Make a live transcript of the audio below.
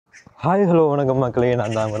Hi hello வணக்கம் மக்களே,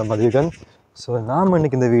 நான் தான் உங்களோட Mathi Jugan. ஸோ நாம்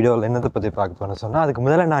இன்றைக்கி இந்த வீடியோவில் என்னத்தை பற்றி பார்க்க போகிறேன்னு சொன்னால், அதுக்கு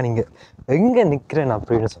முதல்ல நான் இங்கே எங்கே நிற்கிறேன்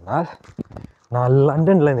அப்படின்னு சொன்னால், நான்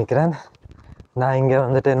லண்டனில் நிற்கிறேன். நான் இங்கே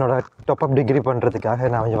வந்துட்டு என்னோடய டாப்அப் டிகிரி பண்ணுறதுக்காக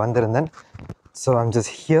நான் இங்கே வந்திருந்தேன். So I'm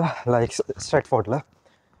just here like ஸ்ட்ரெட்ஃபோர்டில்.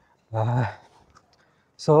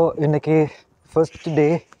 So இன்றைக்கி ஃபர்ஸ்ட் டே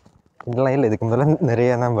இதெல்லாம் இல்லை, இதுக்கு முதல்ல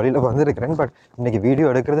நிறைய நான் வழியில் வந்திருக்கிறேன். பட் இன்றைக்கி வீடியோ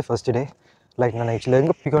எடுக்கிறது ஃபர்ஸ்ட் டே. லைக் நான் ஆக்சுவலி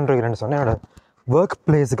எங்கே போய் கொண்டிருக்கிறேன்னு சொன்னேன், என்னோடய ஒர்க்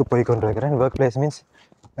பிளேஸுக்கு போய் கொண்டிருக்கிறேன். ஒர்க் பிளேஸ் மீன்ஸ்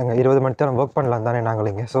நாங்கள் 20 மணி நேரம் ஒர்க் பண்ணலாம் தானே நாங்கள்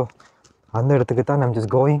இங்கே. ஸோ அந்த இடத்துக்கு தான் நம்ம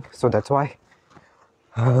just going. So that's why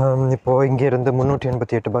இப்போது இங்கேருந்து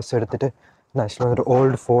 388 பஸ் எடுத்துகிட்டு நான் ஆக்சுவலி வந்துட்டு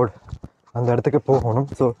ஓல்டு ஃபோர்ட் அந்த இடத்துக்கு போகணும்.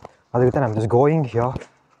 ஸோ அதுக்கு தான் நம்ம ஜஸ்ட் கோயிங் ஹியர்.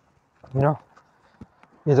 யூனோ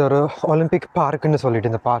இது ஒரு ஒலிம்பிக் பார்க்குன்னு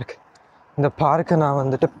சொல்லிட்டு இந்த பார்க்கை நான்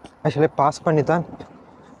வந்துட்டு ஆக்சுவலி பாஸ் பண்ணி தான்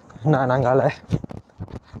நாங்கள்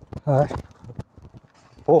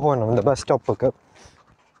போகணும் இந்த பஸ் ஸ்டாப்புக்கு.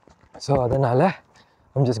 ஸோ அதனால்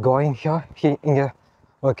ஐம் ஜஸ்ட் கோயிங் ஹியர். இங்கே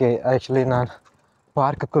ஓகே, ஆக்சுவலி நான்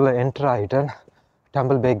பார்க்குக்குள்ளே என்ட்ரு ஆகிட்டேன்.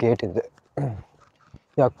 டம்பிள் பே கேட் இது.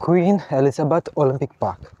 Queen Elizabeth Olympic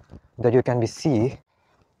park that you can be C.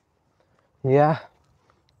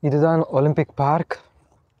 இதுதான் ஒலிம்பிக் பார்க்.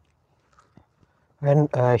 அண்ட்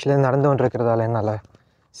ஆக்சுவலி நடந்து கொண்டிருக்கிறதால என்னால்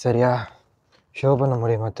சரியா ஷோ பண்ண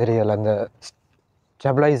முடியுமா தெரியலை. அந்த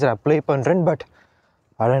ஸ்டெபிளைசர் அப்ளை பண்ணுறேன், but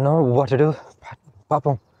I don't know what to do.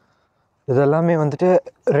 பார்ப்போம். இதெல்லாமே வந்துட்டு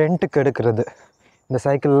ரெண்ட்டுக்கு எடுக்கிறது. இந்த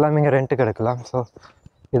சைக்கிள் எல்லாமே இங்கே ரெண்ட்டுக்கு எடுக்கலாம். ஸோ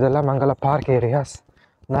இதெல்லாம் மங்கள பார்க் ஏரியாஸ்.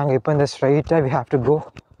 நாங்கள் இப்போ இந்த ஸ்ட்ரைட்டாக வி ஹாவ் டு கோ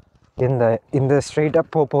இந்த ஸ்ட்ரைட்டாக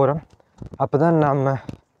போகிறோம். அப்போ தான் நம்ம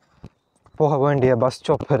போக வேண்டிய பஸ்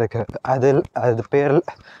ஸ்டாப் இருக்குது. அது பேர்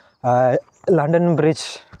லண்டன் பிரிட்ஜ்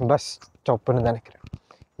பஸ் ஸ்டாப்புன்னு நினைக்கிறேன்.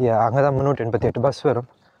 அங்கே தான் 388 பஸ்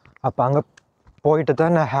வரும். அப்போ அங்கே போயிட்டு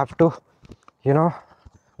தான் நான் ஹாவ் டு யூனோ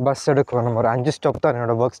பஸ் எடுக்கணும். ஒரு 5 ஸ்டாப் தான்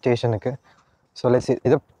என்னோடய ஒர்க் ஸ்டேஷனுக்கு. ஸோ லெட்ஸ்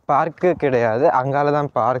இது பார்க்கு கிடையாது, அங்கால தான்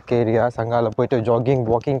பார்க் ஏரியாஸ். அங்கால போய்ட்டு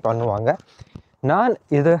வாக்கிங் பண்ணுவாங்க. நான்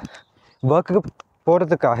இது ஒர்க்குக்கு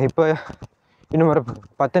போகிறதுக்காக இப்போ இன்னும் ஒரு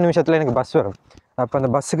 10 நிமிஷத்தில் எனக்கு பஸ் வரும். அப்போ அந்த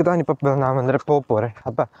பஸ்ஸுக்கு தான் இப்போ நான் வந்துட்டு போகிறேன்.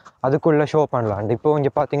 அப்போ அதுக்குள்ளே ஷோ பண்ணலான். இப்போது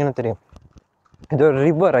இங்கே பார்த்தீங்கன்னா தெரியும், இது ஒரு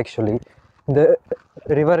ரிவர். ஆக்சுவலி இந்த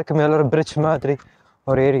ரிவருக்கு மேலே ஒரு பிரிட்ஜ் மாதிரி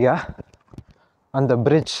ஒரு ஏரியா. அந்த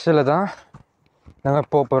பிரிட்ஜில் தான் நாங்கள்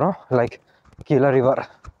போகிறோம். லைக் கீழே ரிவர்.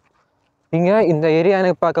 இங்கே இந்த ஏரியா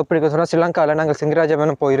எனக்கு பார்க்க பிடிக்க சொன்னால், ஸ்ரீலங்காவில் நாங்கள்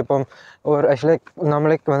சிங்கராஜவனம் போயிருப்போம். ஒரு ஆக்சுவலி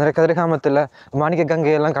நம்மளுக்கு வந்து கதிர்காமத்தில் மாணிக்க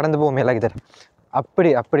கங்கையெல்லாம் கடந்து போவோமே, லைக் தட்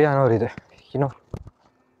அப்படியான ஒரு இது யூனோ.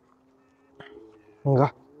 இங்கே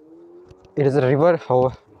இட் இஸ் ரிவர்.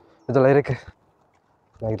 இதெல்லாம் இருக்குது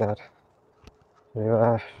லைக் தட்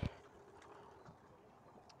ரிவர்.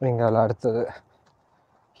 இங்கே அடுத்தது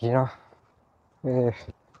யூனோ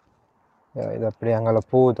இது அப்படியே அங்கே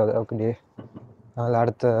போகுது. அது அப்படியே அங்கே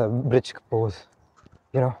அடுத்த பிரிட்ஜுக்கு போகுது.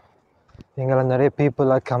 யூனோ இங்கே நிறைய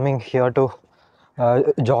people are coming here to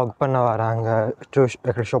jack பண்ண வராங்க, டு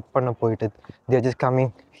ஷாப் பண்ண போயிட்டு they are just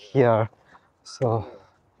coming here. So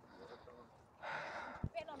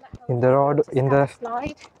இந்த ரோடு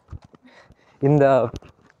இந்த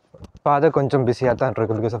பாதை கொஞ்சம் பிஸியாக தான்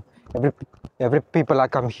இருக்குது. Because of every people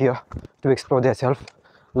are come here to explore there self.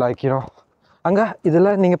 Like you know அங்கே இதில்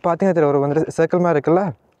நீங்கள் பார்த்தீங்கன்னா தெரியும், ஒரு வந்துட்டு சர்க்கிள் மாதிரி இருக்குல்ல,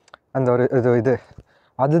 அந்த ஒரு இது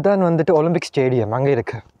அதுதான் வந்துட்டு ஒலிம்பிக் ஸ்டேடியம் அங்கே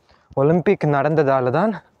இருக்குது. ஒலிம்பிக் நடந்ததால்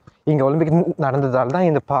தான்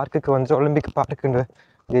இந்த பார்க்குக்கு வந்து ஒலிம்பிக் பார்க்குன்னு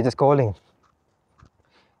ஜஸ்ட் காலிங்.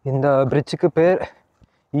 இந்த பிரிட்ஜுக்கு பேர்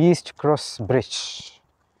ஈஸ்ட் கிராஸ் பிரிட்ஜ்.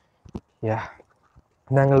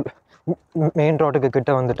 நாங்கள் மெயின் ரோட்டுக்கு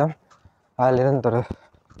கிட்டே வந்துட்டோம். அதிலிருந்து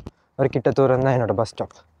ஒரு கிட்ட தூரம் தான் என்னோடய பஸ்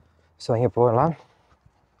ஸ்டாப். ஸோ இங்கே போகலாம்.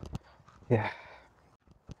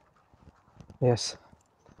 எஸ்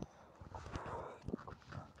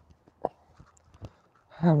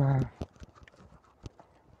ஆமாம்.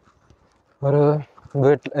 ஒரு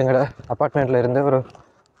வீட்டில் எங்களோட அப்பார்ட்மெண்ட்டில் இருந்து ஒரு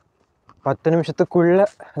 10 நிமிஷத்துக்குள்ளே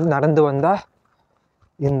நடந்து வந்தால்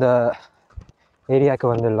இந்த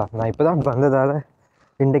ஏரியாவுக்கு வந்துடலாம். நான் இப்போ தான் வந்ததால்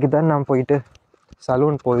இன்றைக்கு தான் நான் போயிட்டு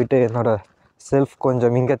சலூன் போயிட்டு என்னோடய செல்ஃப்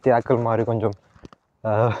கொஞ்சம் இங்கே தியாக்கல் மாதிரி கொஞ்சம்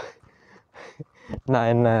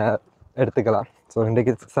நான் என்ன எடுத்துக்கலாம். ஸோ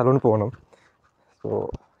இன்றைக்கு சலூன் போகணும். ஸோ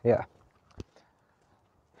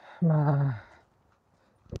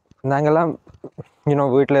நாங்கள்லாம்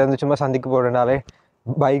இன்னும் வீட்டில் இருந்து சும்மா சந்திக்கு போகிறனாலே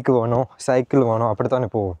பைக்கு வேணும், சைக்கிள் வேணும், அப்படித்தானே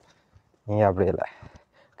போவோம். நீங்கள் அப்படி இல்லை.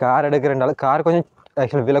 கார் எடுக்கிறனால கார் கொஞ்சம்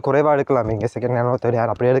ஆக்சுவலி விலை குறைவாக எடுக்கலாம். இங்கே செகண்ட் ஹேண்ட் தேர்ட்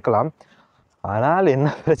ஹேண்ட் அப்படி எடுக்கலாம். ஆனால்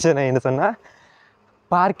என்ன பிரச்சனைன்னு சொன்னால்,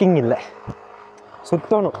 பார்க்கிங் இல்லை,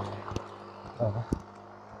 சுற்றணும்.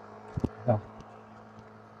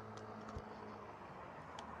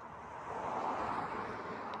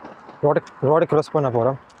 ரோடு க்ராஸ் பண்ண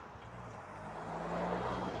போகிறோம்.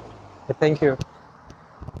 தேங்க்யூ.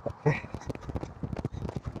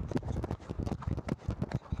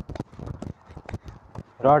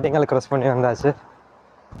 ராட்டிங்கல் க்ராஸ் பண்ணி வந்தாச்சு.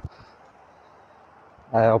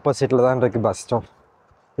 ஆப்போசிட்டில் தான் இருக்குது பஸ் ஸ்டாப்.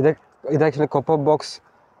 இது ஆக்சுவலி கொப்போ பாக்ஸ்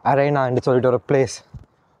அரேனான்னு சொல்லிட்டு ஒரு place.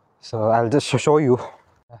 So I will just show you.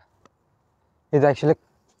 இது ஆக்சுவலி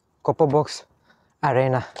கொப்போ பாக்ஸ்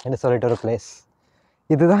அரேனா என்று சொல்லிட்டு ஒரு பிளேஸ்.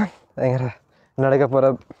 இதுதான் எங்கள் நடக்க போகிற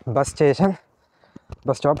bus station,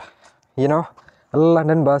 bus stop. You know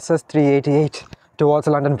London buses 388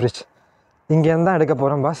 towards London bridge. இங்கேருந்து தான் எடுக்க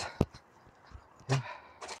போகிறோம் பஸ்.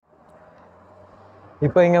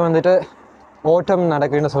 இப்போ இங்கே வந்துட்டு ஓட்டம்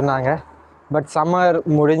நடக்குதுன்னு சொன்னாங்க. பட் சம்மர்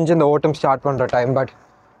முடிஞ்சு இந்த ஓட்டம் ஸ்டார்ட் பண்ணுற டைம். பட்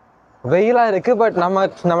வெயிலாக இருக்குது. பட்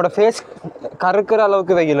நம்மளோட ஃபேஸ் கருக்கிற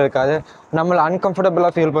அளவுக்கு வெயில் இருக்காது. நம்மளை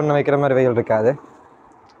அன்கம்ஃபர்டபுளாக ஃபீல் பண்ண வைக்கிற மாதிரி வெயில் இருக்காது.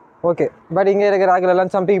 ஓகே. பட் இங்கே இருக்கிற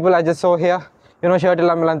ஆகிலெல்லாம் some people I just so here you know shirt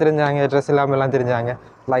இல்லாமலாம் தெரிஞ்சாங்க, ட்ரெஸ் இல்லாமலாம் தெரிஞ்சாங்க,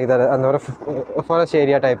 லைக் தட் அந்த ஒரு ஃபாரஸ்ட்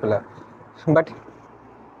ஏரியா டைப்பில். பட்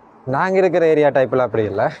நாங்கள் இருக்கிற ஏரியா டைப்பில் அப்படி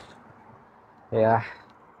இல்லை. யா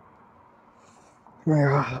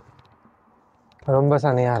ரொம்ப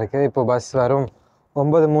சனியாக இருக்குது. இப்போ பஸ் வரும்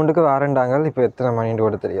 9:03 வரண்டாங்க. இப்போ எத்தனை மணின்னு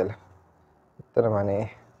கூட தெரியலை. எத்தனை மணி?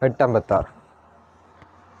 8:56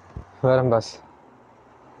 வரும் பஸ்.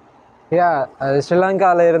 யா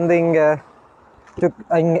ஸ்ரீலங்காவில் இருந்து இங்கே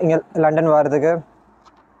லண்டன் வர்றதுக்கு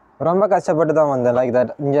ரொம்ப கஷ்டப்பட்டு தான் வந்தேன். Like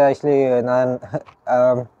that. இங்கே ஆக்சுவலி நான்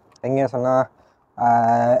எங்கே சொன்னால்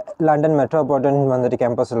லண்டன் மெட்ரோபாலிட்டன் வந்துட்டு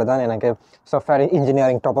கேம்பஸில் தான் எனக்கு சாஃப்ட்வேர்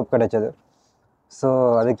இன்ஜினியரிங் டாப்அப் கிடைச்சது. ஸோ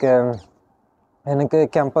அதுக்கு எனக்கு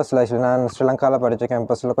கேம்பஸில் ஆக்சுவலி நான் ஸ்ரீலங்காவில் படித்த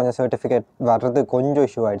கேம்பஸில் கொஞ்சம் சர்டிஃபிகேட் வர்றது கொஞ்சம்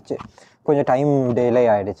இஷ்யூ ஆகிடுச்சு, கொஞ்சம் டைம் டிலே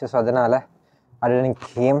ஆகிடுச்சு. ஸோ அதனால் அது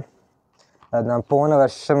கேம் நான் போன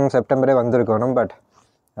வருஷம் செப்டம்பரே வந்திருக்கணும். பட்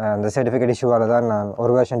அந்த சர்டிஃபிகேட் இஷ்யூவால் தான் நான்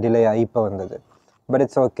ஒரு வருஷம் டிலே ஆகி இப்போ வந்தது. But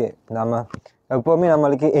it's okay. நம்ம எப்போவுமே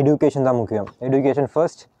நம்மளுக்கு எஜுகேஷன் தான் முக்கியம். எஜுகேஷன்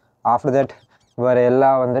ஃபர்ஸ்ட், ஆஃப்டர் தட் வேறு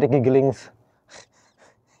எல்லாம் வந்துட்டு கிகிலிங்ஸ்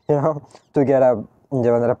யூனோ டுகெதர்.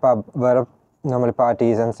 இங்கே வந்துட்டு வேறு நம்மளை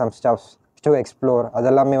parties and some staffs to explore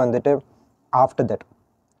அதெல்லாமே வந்துட்டு after that.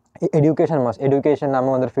 Education must. Education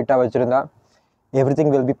நம்ம வந்துட்டு ஃபிட்டாக வச்சுருந்தா every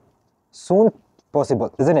thing will be soon possible,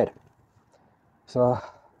 isn't it? So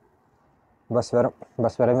bus வரும்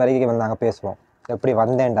வரைக்கும் வந்து நாங்கள் பேசுவோம். எப்படி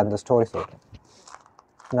வந்தேன்ட்டு அந்த ஸ்டோரி சொல்கிறேன்.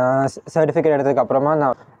 நான் சர்டிஃபிகேட் எடுத்ததுக்கு அப்புறமா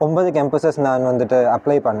நான் 9 கேம்பஸஸ் நான் வந்துட்டு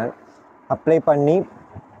அப்ளை பண்ணி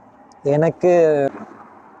எனக்கு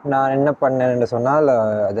நான் என்ன பண்ணேன்னு சொன்னால்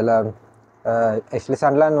அதில் ஆக்சுவலி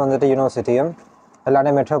சன்லேண்ட் வந்துட்டு யூனிவர்சிட்டியும்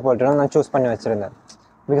எல்லாமே மெட்ரோபாலிட்டனும் நான் சூஸ் பண்ணி வச்சுருந்தேன்.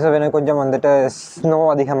 பிகாஸ் ஆஃப் எனக்கு கொஞ்சம் வந்துட்டு ஸ்னோ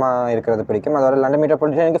அதிகமாக இருக்கிறது பிடிக்கும். அதோட லண்டன்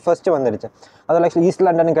மெட்ரோபாலிட்டன் எனக்கு ஃபஸ்ட்டு வந்துடுச்சு. அதில் ஆக்சுவலி ஈஸ்ட்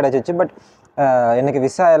லண்டனுக்கு கிடச்சிச்சு. பட் எனக்கு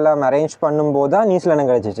விசா எல்லாம் அரேஞ்ச் பண்ணும்போது தான் ஈஸ்ட் லண்டன்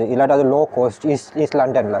கிடச்சிச்சு. இல்லாட்டி அது லோ கோஸ்ட் ஈஸ்ட்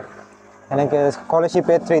லண்டனில். எனக்கு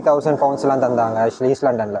ஸ்காலர்ஷிப்பே 3000 பவுண்ட்ஸ்லாம் தந்தாங்க ஆக்சுவலி ஈஸ்ட்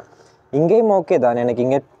லண்டனில். இங்கேயும் ஓகே தான். எனக்கு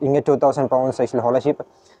இங்கே 2000 பவுண்ட்ஸ் ஆக்சுவலி ஸ்காலர்ஷிப்.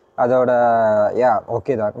 அதோட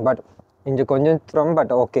ஓகே தான். பட் இங்கே கொஞ்சம் தூரம்.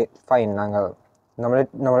 But okay fine. நாங்கள்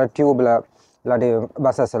நம்மளோட டியூப்பில் இல்லாட்டி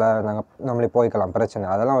பஸ்ஸஸில் நம்மளே போய்க்கலாம், பிரச்சனை.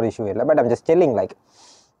 அதெல்லாம் ஒரு இஷ்யூ இல்லை. But I'm just telling like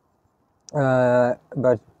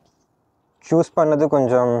but choose பண்ணது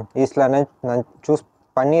கொஞ்சம் ஈஸ்ட்லான்னு நான் சூஸ்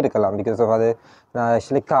பண்ணியிருக்கலாம். பிகாஸ் ஆஃப் அது நான்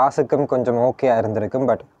ஆக்சுவலி காசுக்கும் கொஞ்சம் ஓகேயாக இருந்திருக்கும்.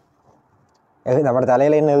 பட் நம்மளோட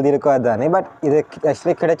தலையில் என்ன எழுதியிருக்கோ அதுதானே. பட் இது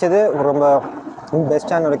ஆக்சுவலி கிடைச்சது ரொம்ப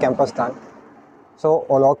பெஸ்ட்டான ஒரு கேம்பஸ் தான். So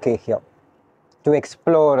all okay here to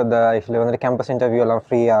explore the actually வந்துட்டு கேம்பஸ் இன்டர்வியூ எல்லாம்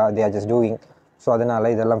ஃப்ரீயாக they are just doing. So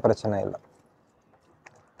அதனால் இதெல்லாம் பிரச்சனை இல்லை.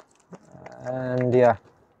 அண்ட்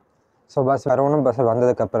ஸோ பஸ் வரணும். பஸ்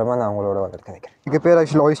வந்ததுக்கப்புறமா நான் அவங்களோட வந்துட்டு கிடைக்கிறேன். இதுக்கு பேர்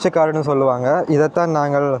ஆக்சுவலி ஒயிஸ்டர் கார்டுன்னு சொல்லுவாங்க. இதைத்தான்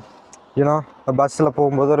நாங்கள் யூனோ பஸ்ஸில்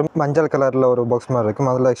போகும்போது ஒரு மஞ்சள் கலரில் ஒரு பாக்ஸ் மாதிரி இருக்கும்.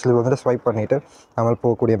 அதில் ஆக்சுவலி வந்துட்டு ஸ்வைப் பண்ணிவிட்டு நம்ம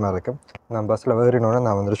போகக்கூடிய மாதிரி இருக்கும். நான் பஸ்ஸில் வேறினோன்னு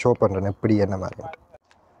நான் வந்துட்டு ஷோ பண்ணுறேன் எப்படி என்ன மாதிரி.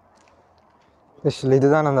 ஆக்சுவலி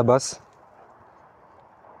இதுதான் அந்த பஸ்.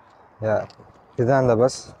 இதுதான் அந்த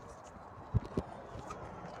பஸ்.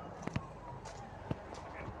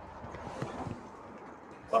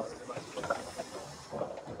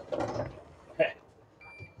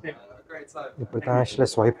 இப்படி தான் ஆக்சுவலி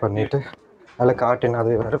ஸ்வைப் பண்ணிவிட்டு அதில் காட்டினா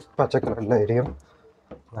அது வேறு பச்சை கலரில் எரியும்.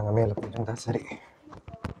 நாங்கள் மேலே போயிருந்தா சரி.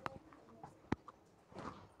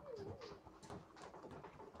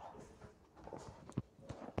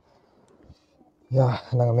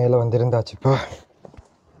 நாங்கள் மேலே வந்திருந்தாச்சு.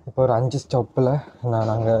 இப்போ ஒரு 5 ஸ்டாப்பில்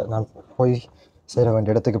நான் போய் சேர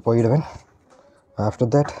வேண்டிய இடத்துக்கு போயிடுவேன்.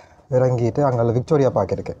 ஆஃப்டர் தட் இறங்கிட்டு அங்கே விக்டோரியா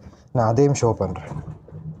பார்க் இருக்கு. நான் அதையும் ஷோ பண்ணுறேன்.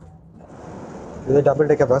 இது டபுள்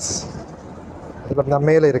டெக்கர் பஸ். இப்போ நான்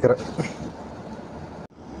மேலே இருக்கிறேன்.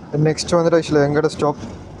 நெக்ஸ்ட் வந்துட்டு ஆக்சுவலி எங்களோட ஸ்டாப்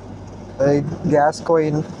கேஸ்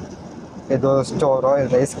கோயின் ஏதோ ஸ்டோரோ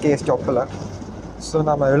இல்லை எஸ்கே ஸ்டாப்பில் ஸோ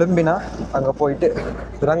நம்ம எழும்பினா அங்கே போயிட்டு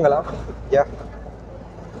இறங்கலாம். யா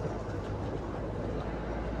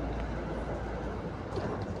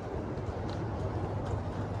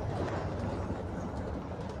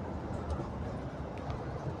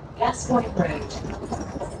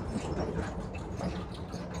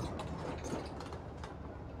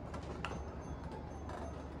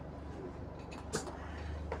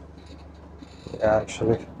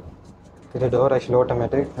ஆக்சுவலி இது டோர் ஆக்சுவலி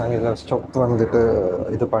ஆட்டோமேட்டிக். நாங்கள் இதில் ஸ்டொப் வந்துட்டு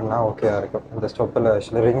இது பண்ணால் ஓகேயா இருக்கும். இந்த ஸ்டொப்பில்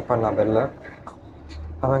ஆக்சுவலி ரிங் பண்ணால் வெளில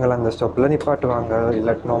அவங்கள அந்த ஸ்டொப்பில் நிப்பாட்டுவாங்க,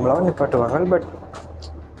 இல்லாட்டி நார்மலாகவும் நிப்பாட்டுவாங்க. பட்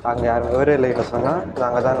அங்கே யாரும் வேறு இல்லைன்னு சொன்னால்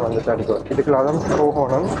நாங்கள் தான் வந்துட்டு அடிக்கணும். இதுக்குள்ள தான்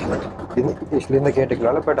போகணும் இது ஆக்சுவலி இந்த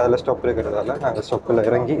கேட்டுக்களால். பட் அதில் ஸ்டொப் இருக்கிறதால நாங்கள் ஸ்டொப்பில்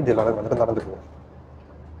இறங்கி இதில் வந்துட்டு நடந்து போவோம்.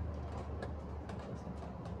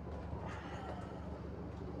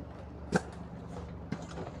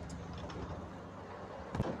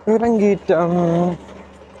 இறங்கிட்டோம்.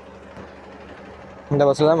 இந்த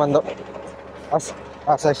பஸ்ஸில் தான் வந்தோம்.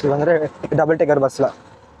 ஆக்சுவலி வந்துட்டு டபுள் டேக்கர் பஸ்ஸில்.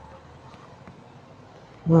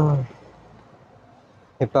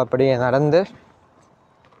 இப்போ அப்படியே நடந்து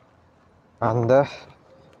அந்த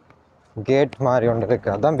கேட் மாதிரி ஒன்று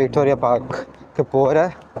இருக்குது, அதுதான் விக்டோரியா பார்க்கு போகிற.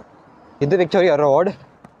 இது விக்டோரியா ரோடு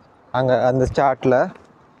அங்கே அந்த ஸ்டார்ட்டில்.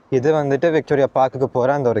 இது வந்துட்டு விக்டோரியா பார்க்குக்கு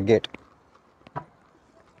போகிற அந்த ஒரு கேட்.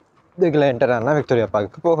 இதுக்குள்ள என்டர் ஆனால் விக்டோரியா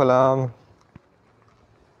பார்க்குக்கு போகலாம்.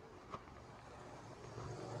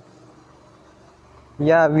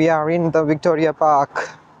 Yeah, we are in the Victoria Park.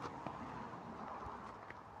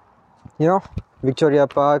 You know, Victoria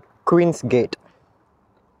Park, Queen's Gate.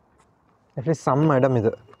 Actually, some இடம்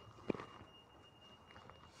இது.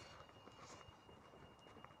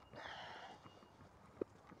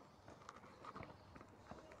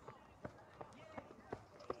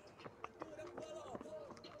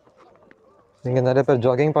 இங்கே நிறைய பேர்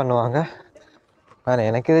ஜாகிங் பண்ணுவாங்க. ஆனால்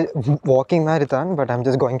எனக்கு வாக்கிங் மாதிரி தான். But I'm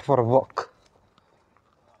just going for a walk.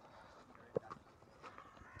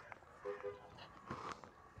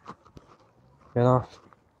 You know,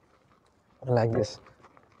 like this.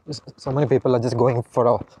 So many people are just going for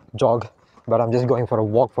a jog, but I'm just going for a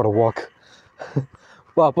walk.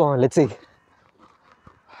 பார்ப்போம், let's see.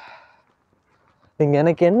 இங்கே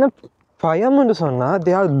எனக்கு என்ன பயம்னு சொன்னால்,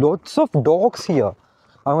 there are lots of dogs here.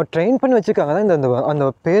 அவங்க train பண்ணி வச்சுருக்காங்க தான் இந்த அந்த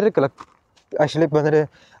பேருக்குள்ள. ஆக்சுவலி இப்போ வந்துட்டு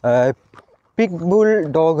பிக் புல்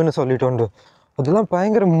டாக்னு சொல்லிட்டு உண்டு. அதெல்லாம்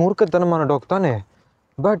பயங்கர மூர்க்கத்தனமான டாக் தானே.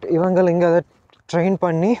 பட் இவங்க இங்கே அதை ட்ரெயின்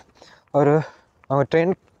பண்ணி அவங்க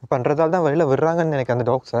ட்ரெயின் பண்ணுறதால தான் வழியில் விடுறாங்கன்னு நினைக்கிறேன் அந்த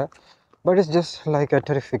டாக்ஸை. But it's just like a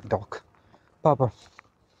terrific talk. பார்ப்போம்.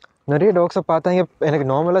 நிறைய டாக்ஸை பார்த்தாங்க. எனக்கு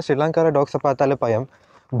நார்மலாக ஸ்ரீலங்காவில் டாக்ஸை பார்த்தாலே பயம்.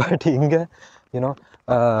 பட் இங்கே யூனோ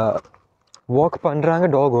வாக் பண்ணுறாங்க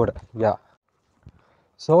டாகோட. யா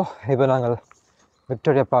ஸோ இப்போ நாங்கள்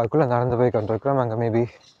விக்டோரியா பார்க்குள்ளே நடந்து போய் கொண்டிருக்கிறோம். அங்கே மேபி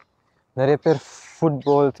நிறைய பேர்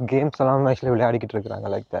ஃபுட்பால்ஸ் கேம்ஸ் எல்லாம் ஆக்சுவலி விளையாடிக்கிட்டு இருக்கிறாங்க.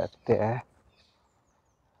 லைக் தட்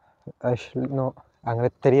ஆக்சுவலி நோ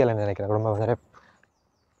அங்கே தெரியலைன்னு நினைக்கிறேன். ரொம்ப நிறைய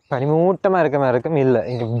பனிமூட்டமாக இருக்க மாதிரி இருக்கும். இல்லை,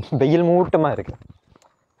 இங்கே வெயில் மூட்டமாக இருக்குது.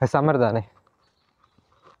 சம்மர் தானே.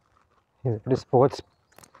 இது இப்படி ஸ்போர்ட்ஸ்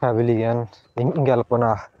பவிலியன் இங்கே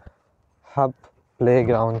போனால் ஹப் ப்ளே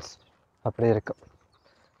கிரவுண்ட்ஸ் அப்படி இருக்கும்.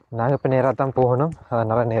 நாங்கள் இப்போ நேராக தான் போகணும்.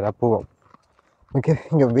 அதனால் நேராக போவோம். ஓகே,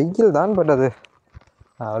 இங்கே வெயில் தான். பட் அது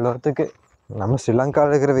அவ்வளோத்துக்கு நம்ம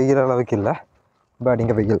ஸ்ரீலங்காவில் இருக்கிற வெயில் அளவுக்கு இல்லை. பட்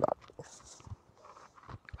இங்கே வெயில் தான்.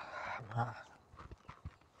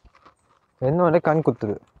 என்னோட கண்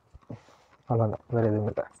குத்துது, அவ்வளோதான், வேறு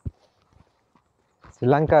எதுவும் இல்லை.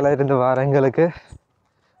 ஸ்ரீலங்காவில் இருந்து வாரங்களுக்கு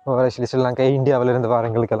ஆக்சுவலி ஸ்ரீலங்கா இந்தியாவில் இருந்து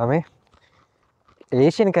வாரங்களுக்கு எல்லாமே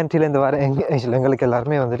ஏஷியன் கண்ட்ரிலேருந்து வர எங்களுக்கு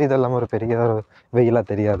எல்லாருமே வந்துட்டு இதெல்லாம் ஒரு பெரிய ஒரு வெயிலாக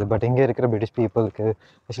தெரியாது. பட் இங்கே இருக்கிற பிரிட்டிஷ் பீப்புளுக்கு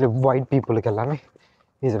ஆக்சுவலி ஒயிட் பீப்புளுக்கு எல்லாமே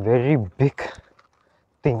is a very big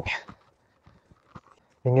thing.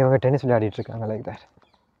 இங்கே இவங்க tennis விளையாடிட்டுருக்காங்க like that.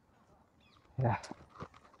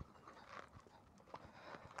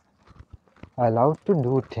 I love to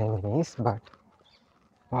two tennis. But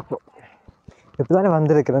பார்ப்போம். இப்போ தானே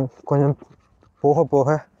வந்திருக்கிறேன். கொஞ்சம் போக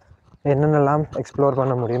போக என்னென்னலாம் எக்ஸ்ப்ளோர்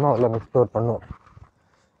பண்ண முடியுமோ அவ்வளோ எக்ஸ்ப்ளோர் பண்ணுவோம்.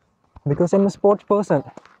 Because I'm a sports person.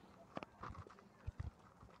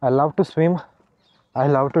 I love to swim. I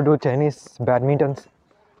love to do tennis, badminton.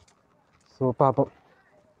 So, Papa,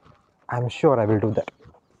 I'm sure I will do that.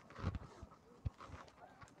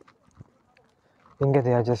 Inga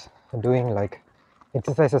they are just doing like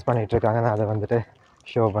exercises பண்ணிட்டு இருக்காங்க. நான் அதை வந்துட்டு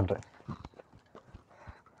show பண்ணுறேன்.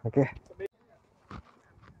 Okay.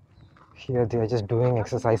 Here they are just doing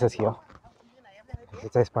exercises here.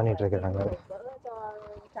 Exercise பண்ணிட்டு இருக்காங்க.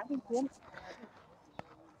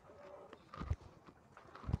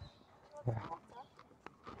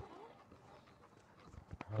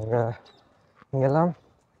 இங்கெல்லாம்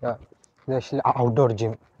actually outdoor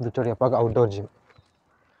gym, Victoria park outdoor gym.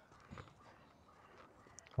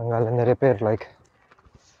 அங்கே நிறைய பேர் லைக்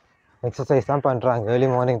எக்ஸசைஸ் தான் பண்ணுறாங்க ஏர்லி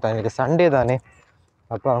மார்னிங் டைம். இது சண்டே தானே,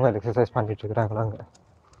 அப்போ அவங்க எக்ஸசைஸ் பண்ணிகிட்ருக்குறாங்களா. அங்கே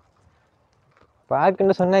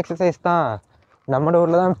பார்க்குன்னு சொன்னால் எக்ஸசைஸ் தான். நம்ம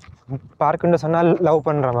ஊரில் தான் பார்க்குன்னு சொன்னால் லவ்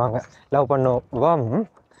பண்ணுறவாங்க, லவ் பண்ணுவோம்.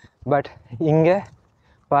 பட் இங்கே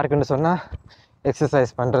பார்க்குன்னு சொன்னால்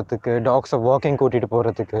எக்ஸசைஸ் பண்ணுறதுக்கு, டாக்ஸை வாக்கிங் கூட்டிகிட்டு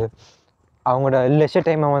போகிறதுக்கு, அவங்களோட லெஷர்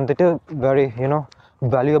டைமை வந்துட்டு வெரி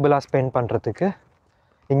வேல்யூபிளாக ஸ்பெண்ட் பண்ணுறதுக்கு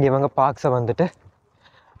இங்கே இவங்க பார்க்ஸை வந்துட்டு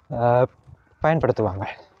பயன்படுத்துவாங்க.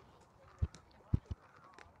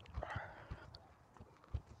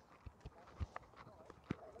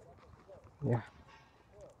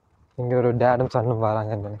 இங்கே ஒரு டேடும் சன்னும்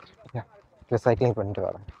வராங்கன்னு நினைக்கிறேன். சைக்கிளிங் பண்ணிட்டு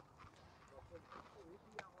வராங்க.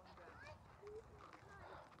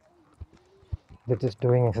 They're just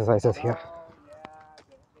doing exercises here.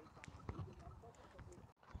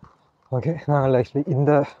 Okay, நாங்கள் ஆக்சுவலி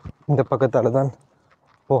இந்த பக்கத்தால் தான்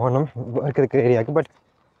போகணும் ஒர்க்கு ஏரியாவுக்கு. பட்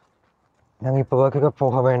நாங்கள் இப்போ ஒர்க்குக்கு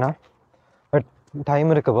போக வேணாம், பட்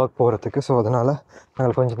டைம் இருக்குது ஒர்க் போகிறதுக்கு. ஸோ அதனால்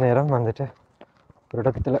நாங்கள் கொஞ்சம் நேரம் வந்துட்டு ஒரு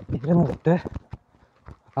இடத்துல இருந்துட்டு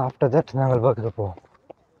ஆஃப்டர் தட் நாங்கள் ஒர்க்குக்கு போவோம்.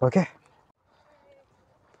 ஓகே,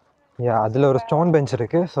 அதில் ஒரு ஸ்டோன் பெஞ்ச்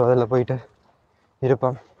இருக்குது. ஸோ அதில் போயிட்டு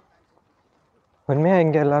இருப்போம். உண்மையாக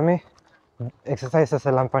இங்கே எல்லாமே எக்ஸசைசஸ்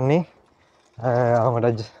எல்லாம் பண்ணி அவங்களோட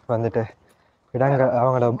வந்துட்டு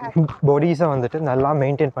அவங்களோட பாடிஸை வந்துட்டு நல்லா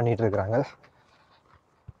மெயின்டைன் பண்ணிகிட்டு இருக்கிறாங்க.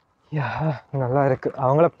 நல்லா இருக்குது.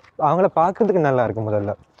 அவங்கள பார்க்குறதுக்கு நல்லா இருக்குது.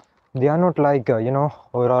 முதல்ல they are not like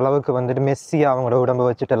ஓரளவுக்கு வந்துட்டு மெஸ்ஸியாக அவங்களோட உடம்பை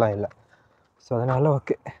வச்சுட்டெல்லாம் இல்லை. ஸோ அதனால்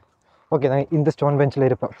ஓகே நான் இந்த ஸ்டோன் பெஞ்சில்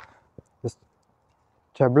இருப்பேன்.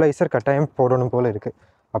 ஸ்டெபிளைசர் கட்டாயம் போடணும் போல் இருக்குது,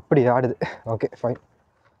 அப்படி ஆடுது. Okay fine.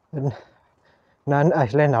 நான்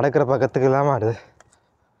ஆக்சுவலாக நடக்கிற பக்கத்துக்கு இல்லாமல் ஆடுது.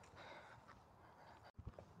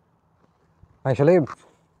 ஆக்சுவலி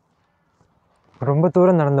ரொம்ப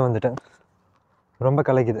தூரம் நடந்து வந்துட்டேன், ரொம்ப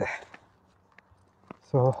கலைக்குது.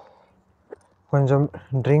 ஸோ கொஞ்சம்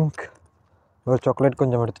ட்ரிங்க், ஒரு சாக்லேட்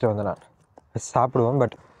கொஞ்சம் எடுத்துகிட்டு வந்தேன். நான் சாப்பிடுவேன்.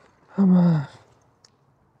 பட்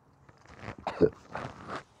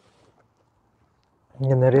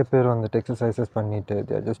இங்கே நிறைய பேர் வந்துட்டு எக்ஸசைசஸ் பண்ணிவிட்டு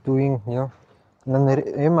தேர் ஜஸ்ட் டூயிங் நான்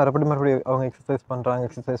மறுபடியும் அவங்க எக்ஸசைஸ்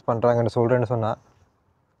பண்ணுறாங்கன்னு சொல்கிறேன்னு சொன்னால்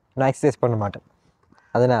நான் எக்ஸசைஸ் பண்ண மாட்டேன்.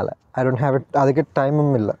 அதனால் ஐ டோன்ட் ஹேவ் இட். அதுக்கு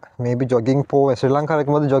டைமும் இல்லை. மேபி ஜாகிங் போவேன். ஸ்ரீலங்கா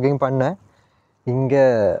இருக்கும்போது ஜாகிங் பண்ணேன். இங்கே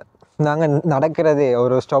நாங்கள் நடக்கிறதே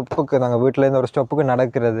ஒரு ஸ்டாப்புக்கு, நாங்கள் வீட்டிலேருந்து ஒரு ஸ்டாப்புக்கு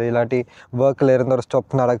நடக்கிறது, இல்லாட்டி ஒர்க்கில் இருந்து ஒரு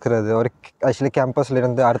ஸ்டாப் நடக்கிறது, ஒரு ஆக்சுவலி கேம்பஸில்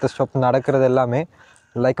இருந்து அடுத்த ஸ்டாப் நடக்கிறது எல்லாமே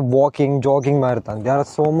லைக் வாக்கிங் ஜாகிங் மாதிரி தான். There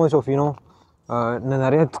are so much of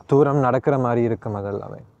நிறைய தூரம் நடக்கிற மாதிரி இருக்கும் அது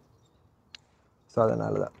எல்லாமே. ஸோ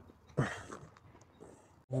அதனால தான்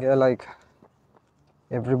இங்கே like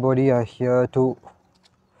everybody are here to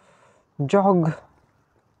jog.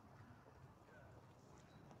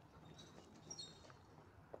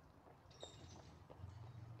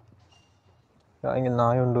 இங்கே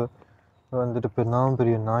நாய் உண்டு வந்துட்டு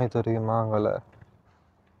பெரிய நாய் தெரியுமா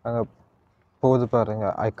அங்கே போகுது பாருங்க.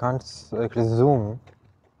 ஐ கான்ட் ஜூம்,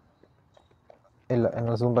 இல்லை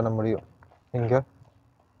என்ன ஜூம் பண்ண முடியும் இங்கே.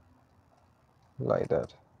 Like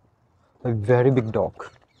that a very big dog.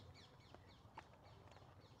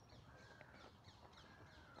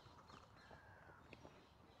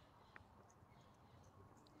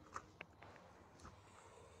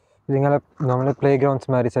 இதுங்களை நம்மளே ப்ளே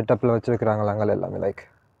கிரவுண்ட்ஸ் மாதிரி செட்டப்பில் வச்சுருக்குறாங்களா அங்கே எல்லாமே. லைக்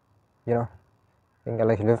இங்கே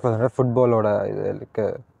லைக் ஃபுட்பாலோட இது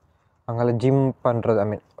இருக்குது. அங்கே ஜிம் பண்ணுறது, ஐ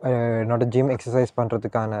மீன் என்னோட ஜிம் எக்ஸசைஸ்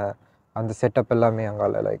பண்ணுறதுக்கான அந்த செட்டப் எல்லாமே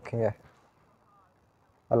அங்கே லைக் இங்கே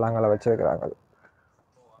எல்லாம் அங்கே வச்சுருக்குறாங்க.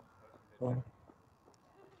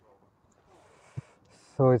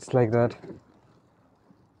 So it's like that.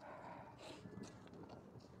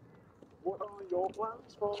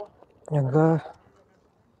 எங்கே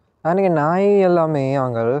அன்றைக்கி நாய் எல்லாமே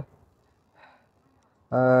அவங்க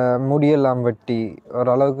முடியெல்லாம் வெட்டி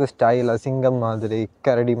ஓரளவுக்கு ஸ்டைலாக சிங்கம் மாதிரி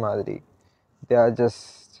கரடி மாதிரி தே ஆர்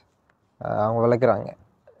ஜஸ்ட் அவங்க வளர்க்குறாங்க.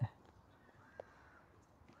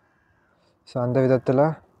 ஸோ அந்த விதத்தில்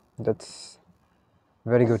that's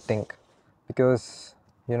very good thing. Because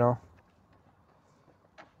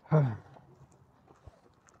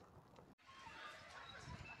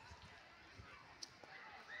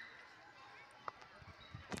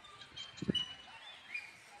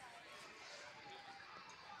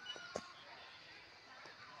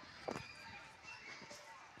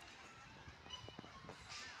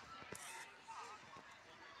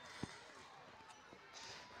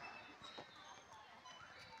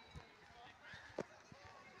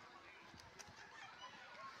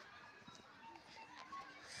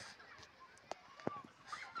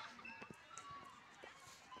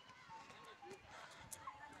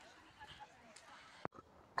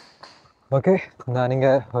okay, நான்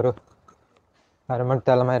இங்கே ஒரு அரை மணி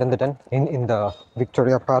தேலமாக இருந்துட்டேன் இந்த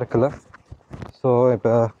விக்டோரியா பார்க்கில். ஸோ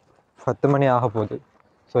இப்போ 10 மணி ஆக போகுது.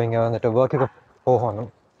 ஸோ இங்கே வந்துட்டு ஒர்க்குக்கு போகணும்.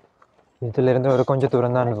 இதிலேருந்து ஒரு கொஞ்சம்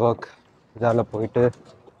தூரம் தான் ஒர்க். இதால் போயிட்டு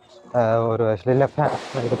ஒரு லெஃப்ட்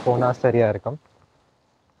ஹேண்ட் போனால் சரியாக இருக்கும்.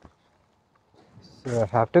 So I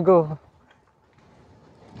have to go.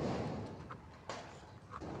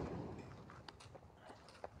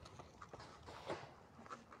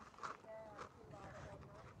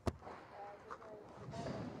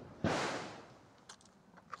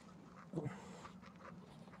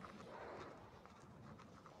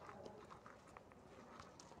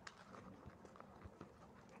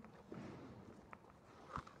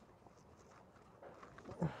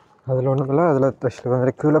 அதில் ஒன்றும் இல்லை, அதில் ஸ்பெஷல்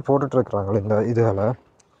வந்துட்டு கீழே போட்டுட்ருக்குறாங்களே இந்த இதுகளை,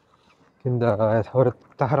 இந்த ஒரு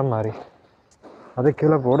தகரம் மாதிரி, அது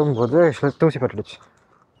கீழே போடும்போது தூசி பட்டுடுச்சு.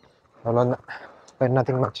 அவ்வளோதான்,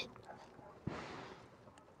 நத்திங் மச்.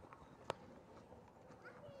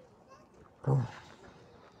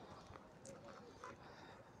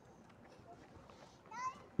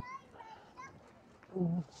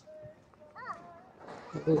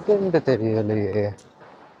 எதுன்னு தெரியலையே,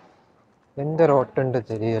 எந்த ரோட்டுன்ட்டு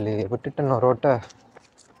தெரியலையே, விட்டுட்டேன் ரோட்டை.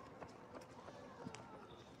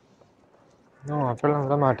 இன்னும் அப்படிலாம்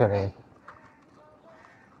விட மாட்டேனே.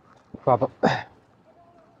 பார்ப்போம்.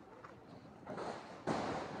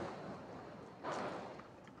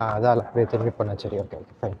 அதால் அப்படியே திரும்பி போனால் சரி. Okay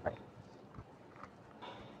okay, fine fine.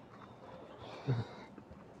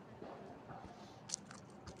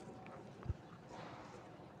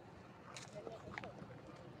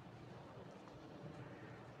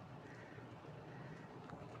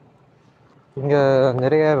 இங்கே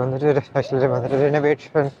நிறைய வந்துட்டு ஸ்பெஷலி வந்துட்டு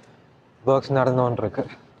ரெனோவேஷன் ஒர்க்ஸ் நடந்துகிட்டு இருக்கு.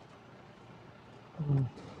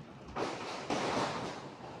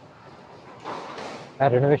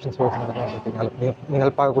 ரெனோவேஷன்ஸ் ஒர்க்ஸ் நடந்துகிட்டு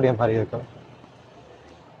நீங்கள் பார்க்கக்கூடிய மாதிரி இருக்கும்.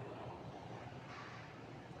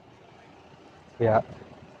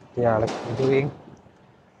 Yeah, like doing.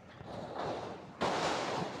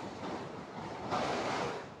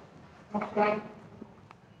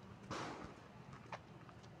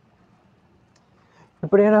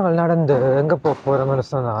 இப்படியே நாங்கள் நடந்து எங்கே போக போகிறோம்னு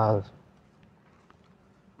சொன்னால்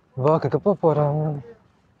ஒர்க்குக்கு போக போகிறோம்.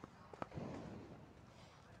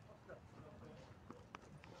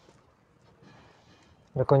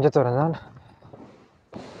 இந்த கொஞ்சம் தூரம் தான்.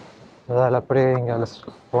 அதால் அப்படியே இங்கே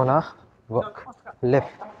போனால் ஒர்க்,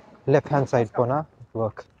 லெஃப்ட் ஹேண்ட் சைட் போனால்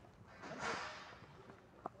ஒர்க்.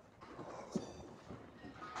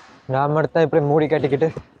 நான் மட்டும் இப்படி மூடி கட்டிக்கிட்டு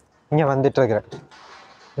இங்கே வந்துட்டுருக்கிறேன்.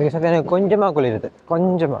 எனக்கு கொஞ்சமாக குளிருது,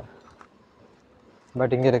 கொஞ்சமாக.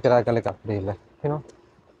 பட் இங்கே இருக்கிற ஆட்களுக்கு அப்படி இல்லை. இன்னும்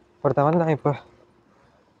ஒருத்தன் வந்தான் இப்போ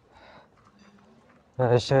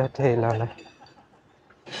ஷர்ட்டே இல்லாமல்.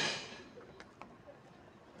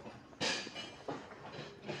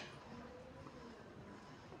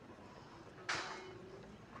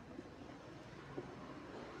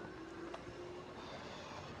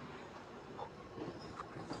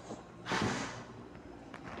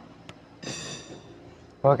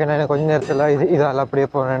 ஓகே, நான் கொஞ்ச நேரத்தில் இதால் அப்படியே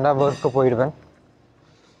போனேன்டா ஒர்க்கு போயிடுவேன்.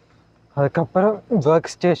 அதுக்கப்புறம்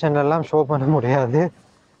ஒர்க் ஸ்டேஷன்லாம் ஷோ பண்ண முடியாது.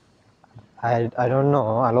 ஐ டோன்ட் நோ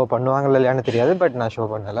அலோவ் பண்ணுவாங்களா இல்லையான்னு தெரியாது, பட் நான் ஷோ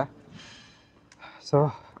பண்ணலை. ஸோ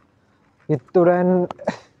இத்துடன்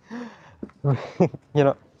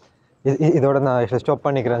யூனோ இதோட நான் ஸ்டாப்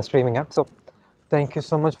பண்ணிக்கிறேன் ஸ்ட்ரீமிங்கை. So thank you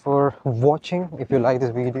so much for வாட்சிங். If you like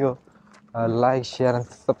this video, like, share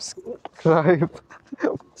and subscribe.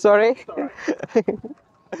 Sorry.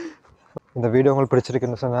 இந்த வீடியோ உங்களுக்கு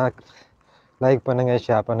பிடிச்சிருக்குன்னு சொன்னால் லைக் பண்ணுங்கள்,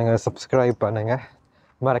 ஷேர் பண்ணுங்கள், சப்ஸ்கிரைப் பண்ணுங்கள்.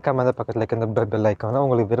 மறக்காம அந்த பக்கத்தில் இருக்க இந்த பெல் ஐக்கானை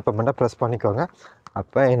உங்களுக்கு விருப்பம் பண்ணால் ப்ரெஸ் பண்ணிக்கோங்க.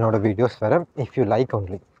 அப்போ என்னோடய வீடியோஸ் வர. If you like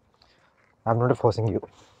only, I'm not forcing you.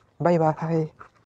 Bye bye.